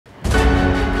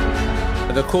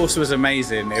The course was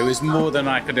amazing. It was more than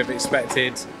I could have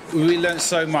expected. We learned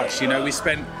so much, you know, we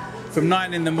spent from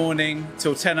 9 in the morning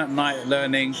till 10 at night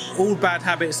learning. All bad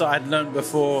habits that I'd learned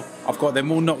before, I've got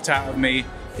them all knocked out of me.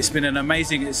 It's been an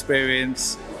amazing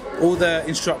experience. All the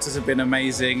instructors have been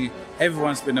amazing.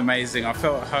 Everyone's been amazing. I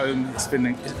felt at home. It's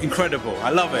been incredible. I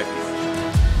love it.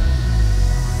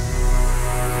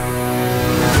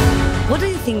 What do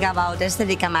you think about the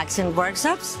Steadicam action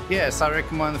workshops? Yes, I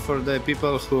recommend for the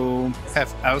people who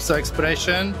have also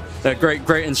expression. They're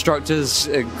great instructors,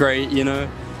 great, you know.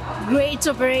 Great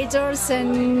operators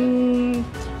and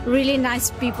really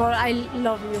nice people. I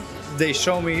love you. They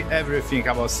show me everything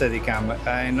about Steadicam.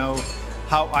 I know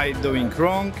how I doing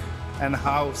wrong and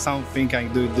how something I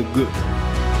do good.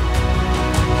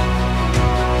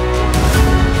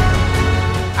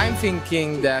 I'm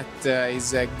thinking that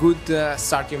is a good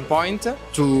starting point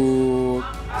to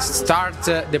start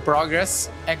the progress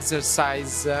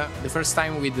exercise the first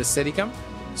time with the Steadicam.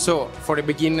 So for a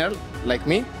beginner like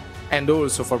me, and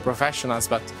also for professionals,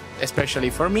 but especially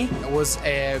for me, it was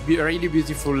a really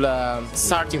beautiful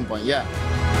starting point, yeah.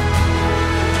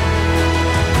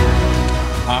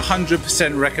 I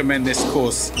 100% recommend this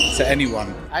course to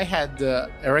anyone. I had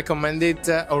recommended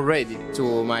already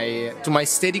to my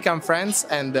Steadicam friends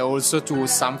and also to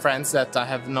some friends that I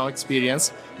have no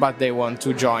experience, but they want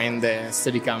to join the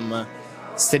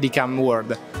Steadicam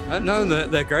world. No,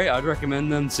 they're great. I'd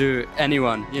recommend them to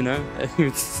anyone, you know,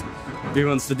 who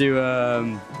wants to do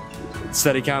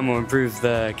Steadicam or improve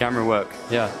their camera work.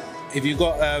 Yeah. If you've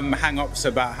got hang-ups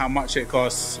about how much it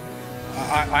costs,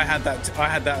 I had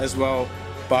that as well.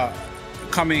 But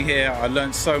coming here, I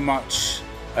learned so much.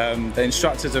 The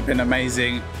instructors have been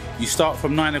amazing. You start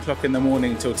from 9 o'clock in the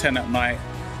morning till 10 at night.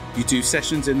 You do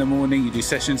sessions in the morning, you do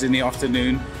sessions in the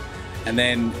afternoon, and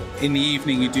then in the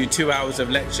evening you do 2 hours of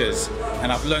lectures.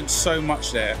 And I've learned so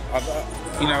much there.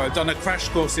 I've done a crash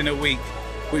course in a week,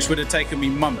 which would have taken me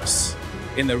months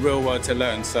in the real world to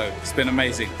learn. So it's been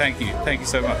amazing. Thank you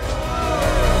so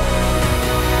much.